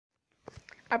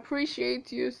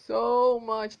Appreciate you so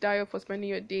much, Dio, for spending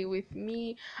your day with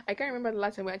me. I can't remember the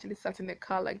last time we actually sat in the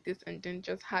car like this and then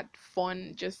just had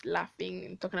fun, just laughing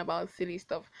and talking about silly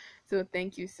stuff. So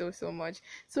thank you so much.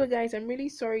 So guys, I'm really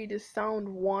sorry the sound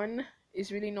one is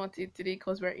really not it today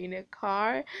because we're in a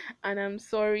car, and I'm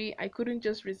sorry I couldn't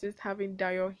just resist having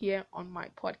Dio here on my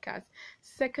podcast.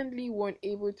 Secondly, weren't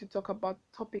able to talk about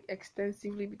topic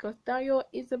extensively because Dio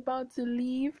is about to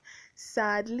leave,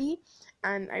 sadly,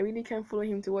 and I really can't follow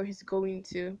him to where he's going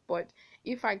to. But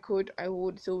if I could, I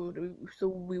would. So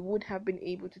we would have been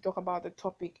able to talk about the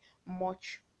topic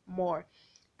much more.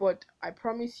 But I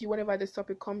promise you, whenever this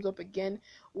topic comes up again,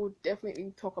 we'll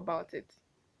definitely talk about it,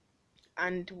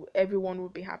 and everyone will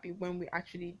be happy when we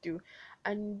actually do.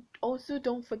 And also,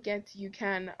 don't forget you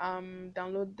can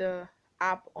download the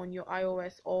app on your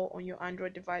iOS or on your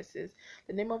Android devices.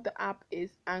 The name of the app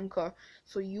is Anchor,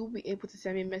 so you'll be able to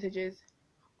send me messages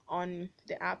on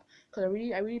the app, because I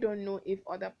really don't know if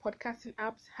other podcasting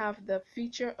apps have the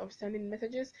feature of sending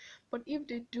messages, but if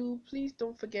they do, please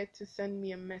don't forget to send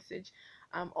me a message.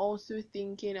 I'm also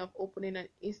thinking of opening an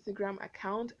Instagram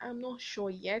account. I'm not sure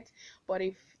yet, but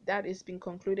if that is being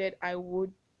concluded, I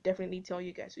would definitely tell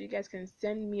you guys, so you guys can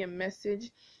send me a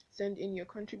message, send in your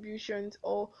contributions,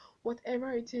 or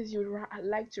whatever it is you'd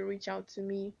like to reach out to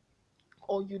me,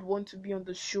 or you'd want to be on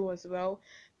the show as well.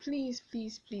 Please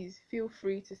feel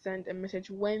free to send a message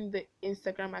when the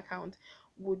Instagram account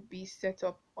would be set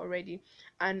up already.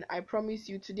 And I promise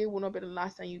you, today will not be the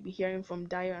last time you'll be hearing from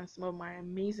Dio and some of my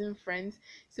amazing friends.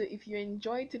 So if you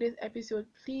enjoyed today's episode,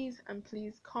 please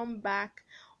come back,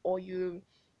 or you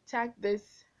tag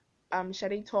this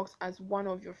Shade Talks as one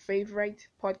of your favorite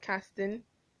podcasting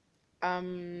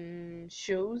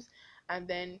shows, and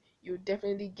then you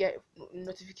definitely get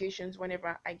notifications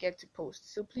whenever I get to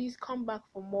post. So please come back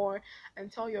for more,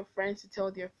 and tell your friends to tell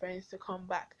their friends to come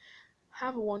back.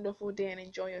 Have a wonderful day and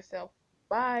enjoy yourself.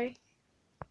 Bye.